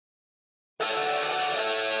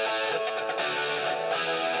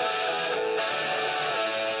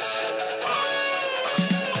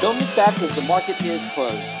Don't look back as the market is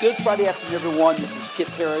closed. Good Friday afternoon, everyone. This is Kip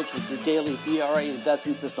Herriage with your daily VRA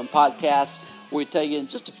Investing System podcast, where we tell you in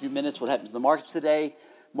just a few minutes what happens in the markets today.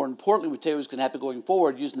 More importantly, we tell you what's going to happen going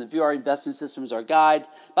forward using the VRA Investing System as our guide.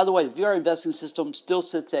 By the way, the VRA Investing System still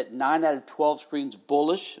sits at 9 out of 12 screens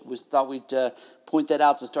bullish. We thought we'd point that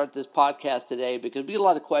out to start this podcast today because we get a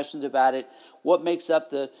lot of questions about it. What makes up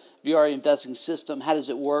the VRA Investing System? How does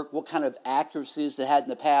it work? What kind of accuracies it had in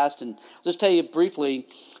the past? And I'll just tell you briefly,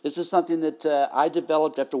 this is something that I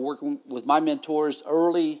developed after working with my mentors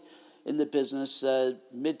early in the business,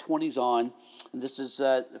 mid-20s on. And this is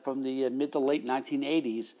from the mid to late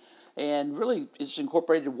 1980s. And really, it's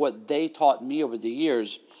incorporated what they taught me over the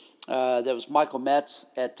years. That was Michael Metz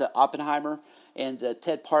at Oppenheimer and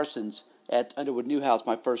Ted Parsons at Underwood Newhouse,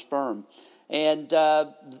 my first firm. And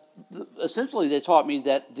essentially, they taught me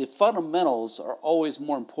that the fundamentals are always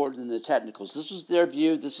more important than the technicals. This is their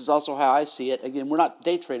view. This is also how I see it. Again, we're not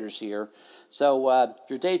day traders here. So if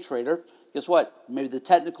you're a day trader, guess what? Maybe the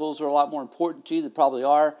technicals are a lot more important to you. They probably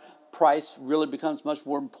are. Price really becomes much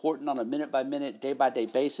more important on a minute-by-minute, day-by-day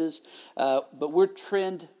basis. But we're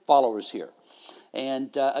trend followers here.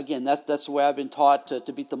 And again, that's the way I've been taught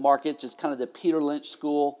to beat the markets. It's kind of the Peter Lynch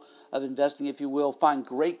school of investing, if you will. Find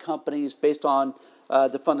great companies based on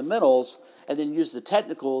the fundamentals and then use the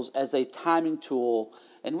technicals as a timing tool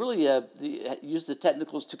and really use the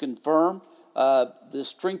technicals to confirm the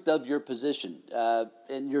strength of your position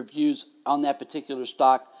and your views on that particular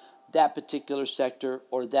stock, that particular sector,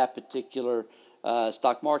 or that particular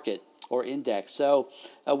stock market or index. So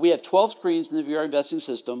we have 12 screens in the VR investing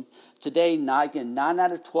system. Today, 9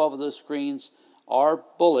 out of 12 of those screens are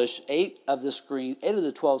bullish. 8 of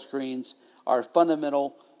the 12 screens are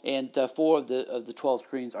fundamental, and 4 of the 12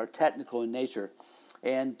 screens are technical in nature.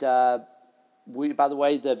 And by the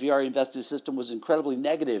way, the VR investing system was incredibly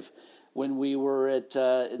negative when we were at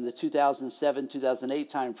in the 2007-2008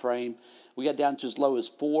 time frame. We got down to as low as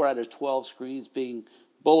 4 out of 12 screens being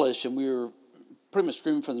bullish, and we were pretty much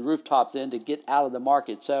screaming from the rooftops then to get out of the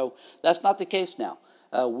market. So that's not the case now.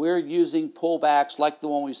 We're using pullbacks like the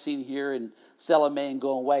one we've seen here in sell in May and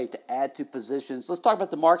go away to add to positions. Let's talk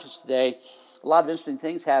about the markets today. A lot of interesting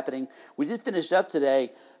things happening. We did finish up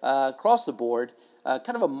today across the board.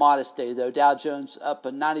 Kind of a modest day, though. Dow Jones up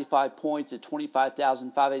 95 points at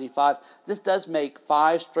 25,585. This does make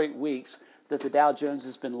 5 straight weeks that the Dow Jones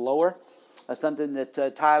has been lower. Something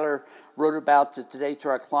that Tyler wrote about today to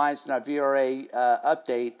our clients in our VRA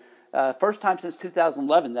update. First time since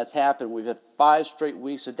 2011 that's happened. We've had 5 straight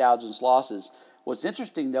weeks of Dow Jones losses. What's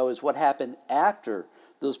interesting, though, is what happened after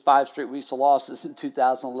those 5 straight weeks of losses in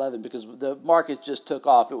 2011 because the market just took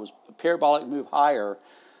off. It was a parabolic move higher.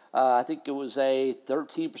 I think it was a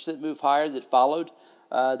 13% move higher that followed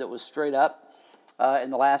that was straight up in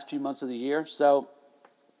the last few months of the year. So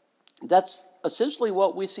that's essentially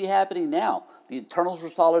what we see happening now. The internals were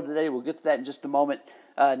solid today. We'll get to that in just a moment.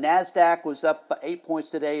 NASDAQ was up 8 points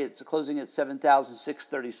today. It's closing at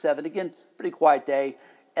 7,637. Again, pretty quiet day.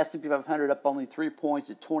 S&P 500 up only 3 points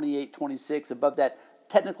at 2826, above that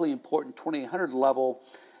technically important 2800 level.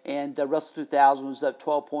 And Russell 2000 was up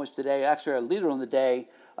 12 points today. Actually, our leader on the day,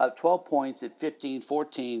 up 12 points at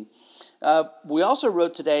 1514. We also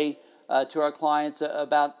wrote today to our clients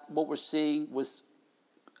about what we're seeing with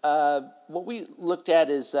what we looked at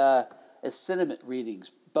as sentiment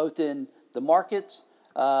readings, both in the markets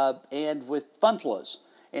and with fund flows.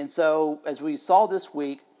 And so, as we saw this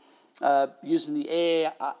week, using the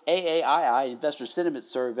AAII Investor Sentiment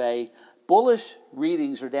Survey, bullish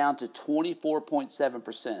readings are down to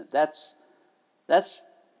 24.7%. That's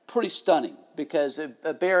pretty stunning because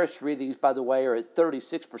bearish readings, by the way, are at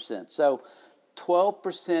 36%. So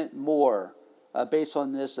 12% more based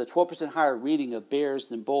on this, a 12% higher reading of bears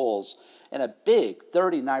than bulls, and a big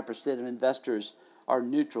 39% of investors are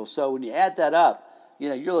neutral. So when you add that up,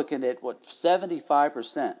 you're looking at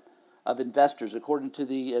 75% of investors, according to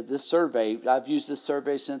this survey. I've used this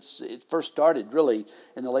survey since it first started, really,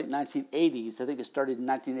 in the late 1980s. I think it started in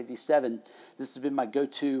 1987. This has been my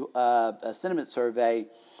go-to sentiment survey.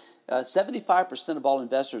 75% of all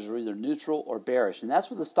investors are either neutral or bearish, and that's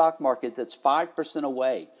with the stock market that's 5%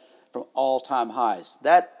 away from all-time highs.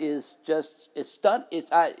 That is just, it's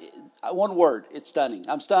one word, it's stunning.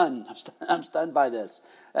 I'm stunned. I'm stunned by this.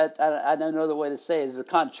 I don't know the way to say it. As a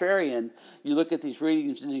contrarian, you look at these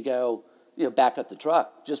readings and you go, back up the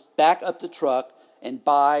truck. Just back up the truck and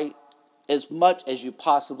buy as much as you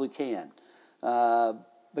possibly can.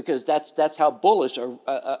 Because that's how bullish a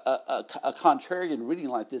contrarian reading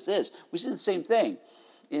like this is. We see the same thing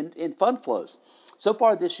in fund flows. So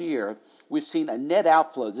far this year, we've seen a net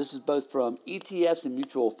outflow. This is both from ETFs and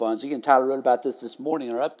mutual funds. Again, Tyler wrote about this morning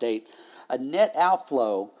in our update. A net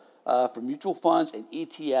outflow for mutual funds and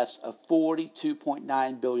ETFs of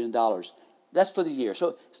 $42.9 billion. That's for the year.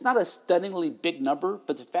 So it's not a stunningly big number,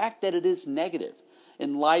 but the fact that it is negative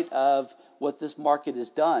in light of what this market has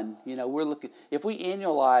done, we're looking, if we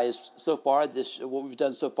annualize so far what we've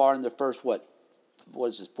done so far in the first, what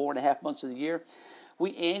is this, 4.5 months of the year,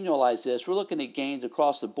 we annualize this, we're looking at gains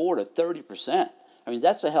across the board of 30%. I mean,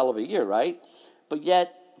 that's a hell of a year, right? But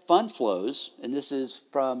yet, fund flows, and this is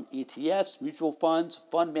from ETFs, mutual funds,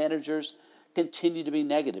 fund managers, continue to be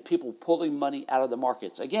negative. People pulling money out of the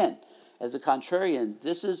markets. Again, as a contrarian,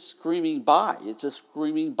 this is screaming buy. It's a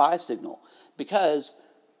screaming buy signal because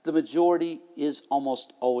the majority is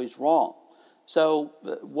almost always wrong. So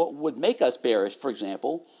what would make us bearish, for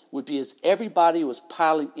example, would be as everybody was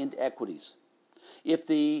piling into equities. If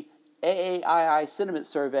the AAII sentiment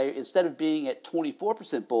survey, instead of being at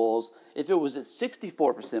 24% bulls, if it was at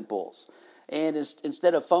 64% bulls, and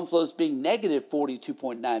instead of fund flows being negative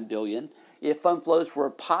 $42.9 billion, if fund flows were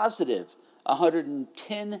positive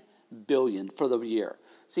 $110 billion for the year.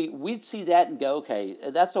 See, we'd see that and go, okay,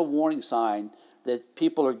 that's a warning sign that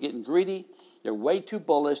people are getting greedy. They're way too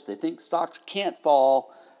bullish. They think stocks can't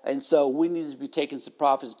fall, and so we need to be taking some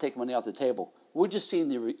profits and taking money off the table. We're just seeing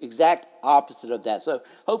the exact opposite of that. So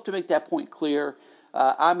hope to make that point clear.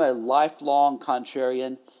 I'm a lifelong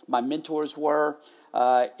contrarian. My mentors were.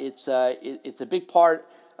 It's a big part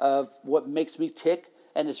of what makes me tick,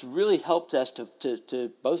 and it's really helped us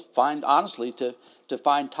to both find, honestly, to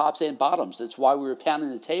find tops and bottoms. That's why we were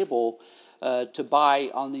pounding the table to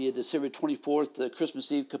buy on the December 24th, the Christmas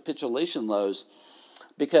Eve capitulation lows,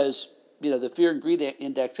 because the fear and greed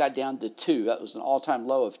index got down to 2. That was an all-time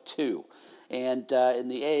low of 2. And in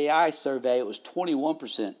the AAI survey, it was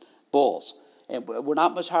 21% bulls. And we're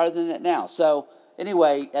not much higher than that now. So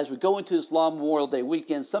anyway, as we go into this long Memorial Day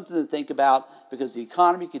weekend, something to think about because the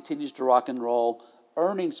economy continues to rock and roll.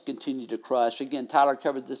 Earnings continue to crush. Again, Tyler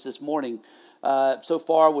covered this morning. So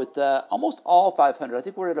far with almost all 500. I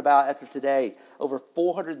think we're at about, after today, over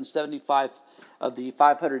 475 of the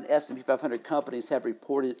 500 S&P 500 companies have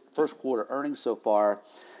reported first quarter earnings so far.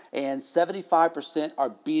 And 75% are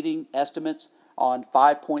beating estimates on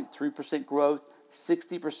 5.3% growth.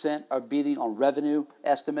 60% are beating on revenue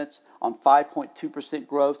estimates on 5.2%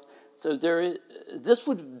 growth. So this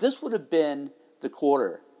would have been the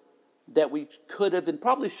quarter that we could have and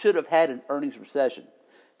probably should have had an earnings recession.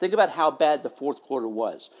 Think about how bad the fourth quarter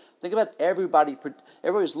was. Think about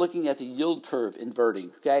everybody's looking at the yield curve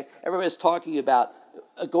inverting. Okay, everybody's talking about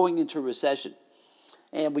going into a recession.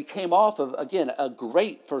 And we came off of, again, a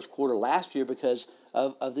great first quarter last year because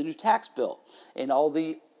of the new tax bill and all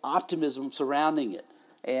the optimism surrounding it.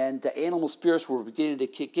 And the animal spirits were beginning to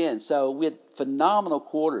kick in. So we had phenomenal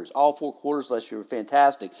quarters. All 4 quarters last year were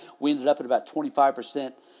fantastic. We ended up at about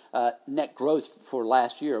 25% net growth for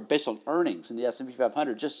last year based on earnings in the S&P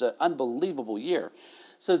 500. Just an unbelievable year.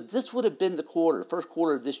 So this would have been the quarter. First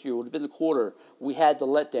quarter of this year would have been the quarter we had the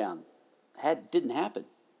letdown. Didn't happen.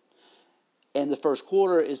 And the first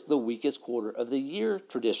quarter is the weakest quarter of the year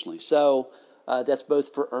traditionally. So that's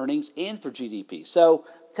both for earnings and for GDP. So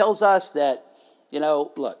tells us that,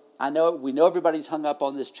 look, we know everybody's hung up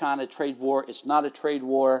on this China trade war. It's not a trade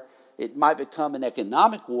war. It might become an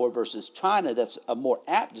economic war versus China. That's a more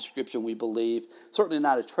apt description, we believe. Certainly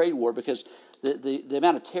not a trade war because the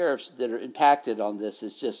amount of tariffs that are impacted on this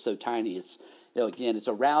is just so tiny. It's, again, it's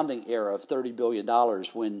a rounding error of $30 billion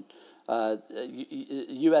when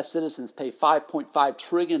U.S. citizens pay $5.5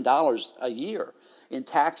 trillion a year in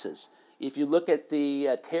taxes. If you look at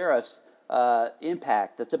the tariffs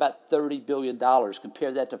impact, that's about $30 billion.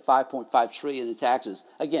 Compare that to $5.5 trillion in taxes.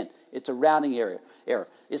 Again, it's a rounding error.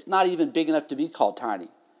 It's not even big enough to be called tiny.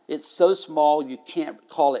 It's so small you can't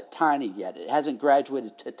call it tiny yet. It hasn't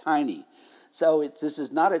graduated to tiny. So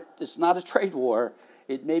it's not a trade war.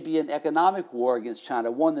 It may be an economic war against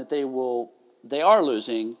China, one that they are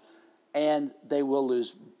losing, and they will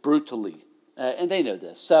lose brutally. And they know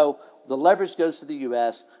this. So the leverage goes to the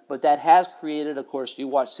U.S., but that has created, of course, you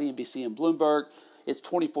watch CNBC and Bloomberg, it's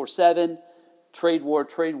 24/7, trade war,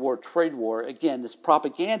 trade war, trade war. Again, this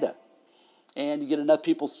propaganda. And you get enough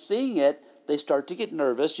people seeing it, they start to get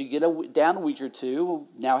nervous. You get down a week or two.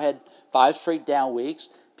 We've now had 5 straight down weeks.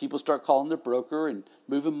 People start calling their broker and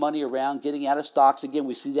moving money around, getting out of stocks. Again,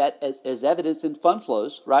 we see that as evidence in fund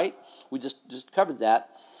flows, right? We just covered that.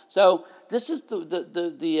 So this is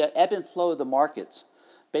the ebb and flow of the markets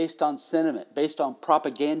based on sentiment, based on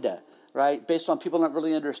propaganda, right? Based on people not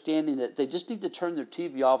really understanding that they just need to turn their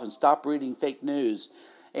TV off and stop reading fake news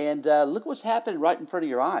And look what's happening right in front of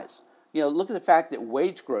your eyes. Look at the fact that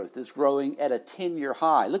wage growth is growing at a 10-year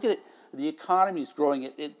high. Look at it. The economy is growing.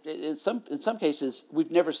 In some cases,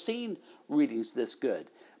 we've never seen readings this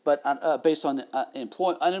good. But based on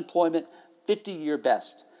unemployment, 50-year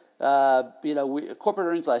best. Corporate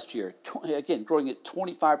earnings last year, again, growing at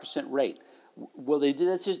 25% rate. Will they do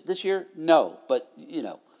this year? No. But,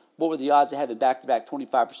 what were the odds of having back-to-back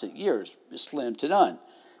 25% years? Slim to none.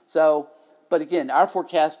 But again, our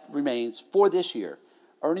forecast remains for this year.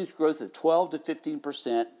 Earnings growth of 12 to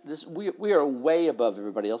 15%. We are way above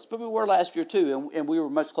everybody else, but we were last year too, and we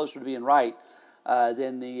were much closer to being right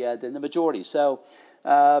than the majority. So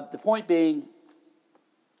the point being,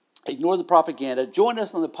 ignore the propaganda. Join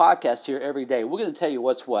us on the podcast here every day. We're going to tell you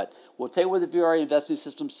what's what. We'll tell you where the VRA investing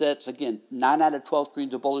system sits. Again, 9 out of 12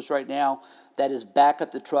 screens are bullish right now. That is back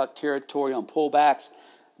up the truck territory on pullbacks.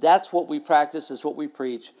 That's what we practice. That's what we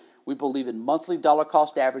preach. We believe in monthly dollar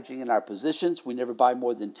cost averaging in our positions. We never buy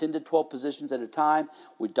more than 10 to 12 positions at a time.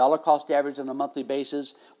 We dollar cost average on a monthly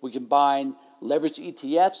basis. We combine leveraged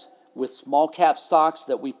ETFs with small cap stocks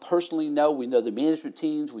that we personally know. We know the management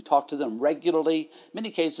teams. We talk to them regularly. In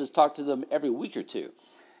many cases, talk to them every week or two.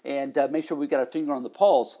 And make sure we've got our finger on the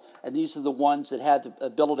pulse. And these are the ones that have the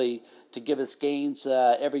ability to give us gains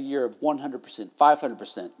every year of 100%,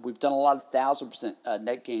 500%. We've done a lot of 1,000%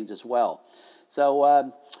 net gains as well.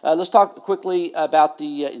 So let's talk quickly about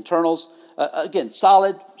the internals. Again,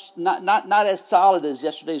 solid, not as solid as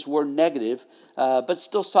yesterday's were negative, but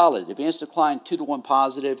still solid. Advanced decline 2-to-1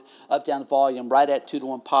 positive, up down volume right at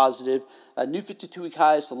 2-to-1 positive. New 52-week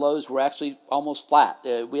highs to lows were actually almost flat.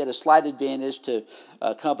 We had a slight advantage to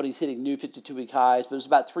companies hitting new 52-week highs, but it was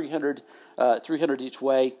about 300 each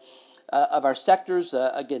way. Of our sectors,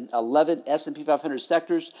 again, 11 S&P 500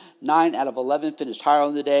 sectors, 9 out of 11 finished higher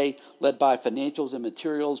on the day, led by financials and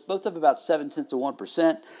materials, both up about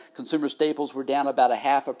 0.7%. Consumer staples were down about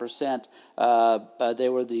 0.5%. They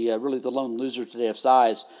were really the lone loser today of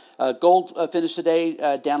size. Gold finished today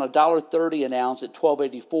down $1.30 an ounce at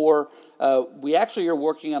 $12.84. We actually are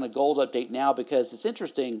working on a gold update now because it's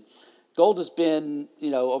interesting. Gold has been,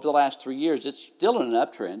 over the last 3 years, it's still in an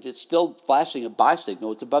uptrend. It's still flashing a buy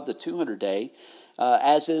signal. It's above the 200-day,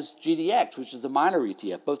 as is GDX, which is the minor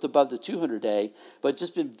ETF, both above the 200-day, but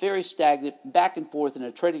just been very stagnant, back and forth in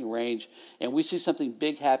a trading range. And we see something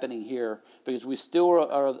big happening here because we still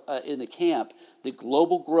are in the camp that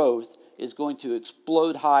global growth is going to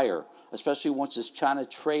explode higher, especially once this China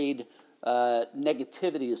trade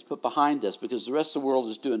negativity is put behind us because the rest of the world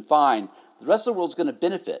is doing fine. The rest of the world is going to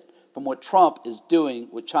benefit from what Trump is doing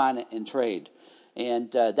with China and trade. And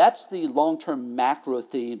that's the long-term macro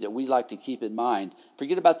theme that we like to keep in mind.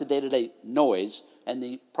 Forget about the day-to-day noise and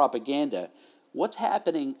the propaganda. What's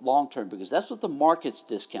happening long-term? Because that's what the markets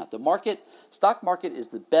discount. Stock market is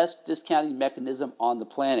the best discounting mechanism on the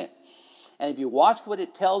planet. And if you watch what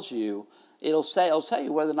it tells you, it'll tell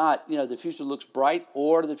you whether or not the future looks bright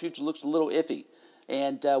or the future looks a little iffy.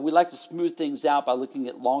 And we like to smooth things out by looking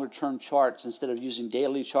at longer-term charts instead of using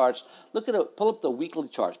daily charts. Pull up the weekly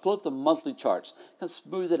charts, pull up the monthly charts, kind of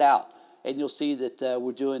smooth it out, and you'll see that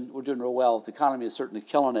we're doing real well. The economy is certainly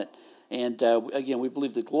killing it, and again, we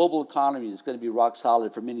believe the global economy is going to be rock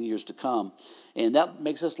solid for many years to come, and that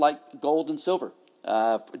makes us like gold and silver.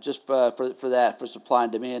 For supply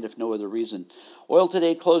and demand, if no other reason. Oil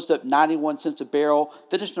today closed up 91 cents a barrel,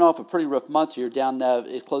 finishing off a pretty rough month here.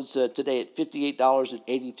 It closed today at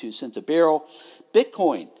 $58.82 a barrel.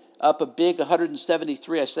 Bitcoin up a big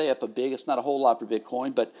 173. I say up a big. It's not a whole lot for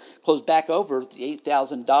Bitcoin, but closed back over the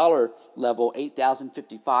 $8,000 level,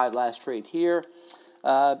 $8,055 last trade here.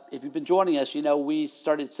 If you've been joining us, we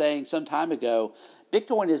started saying some time ago,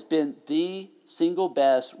 Bitcoin has been the single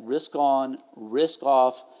best risk-on,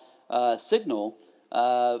 risk-off signal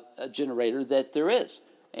generator that there is.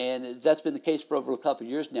 And that's been the case for over a couple of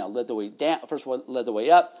years now. Led the way down. First one led the way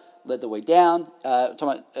up, led the way down,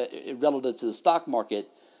 relative to the stock market,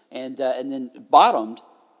 and then bottomed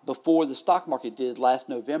before the stock market did last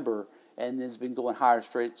November, and has been going higher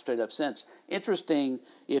straight up since. Interesting,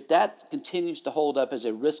 if that continues to hold up as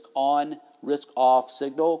a risk-on, risk-off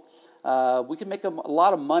signal, we can make a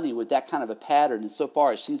lot of money with that kind of a pattern, and so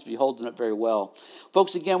far it seems to be holding up very well.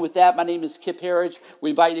 Folks, again, with that, my name is Kip Herriage.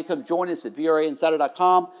 We invite you to come join us at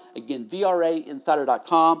VRAinsider.com. Again,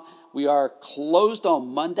 VRAinsider.com. We are closed on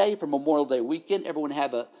Monday for Memorial Day weekend. Everyone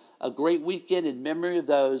have a great weekend in memory of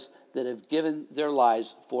those that have given their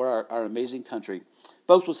lives for our amazing country.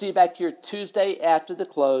 Folks, we'll see you back here Tuesday after the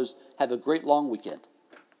close. Have a great long weekend.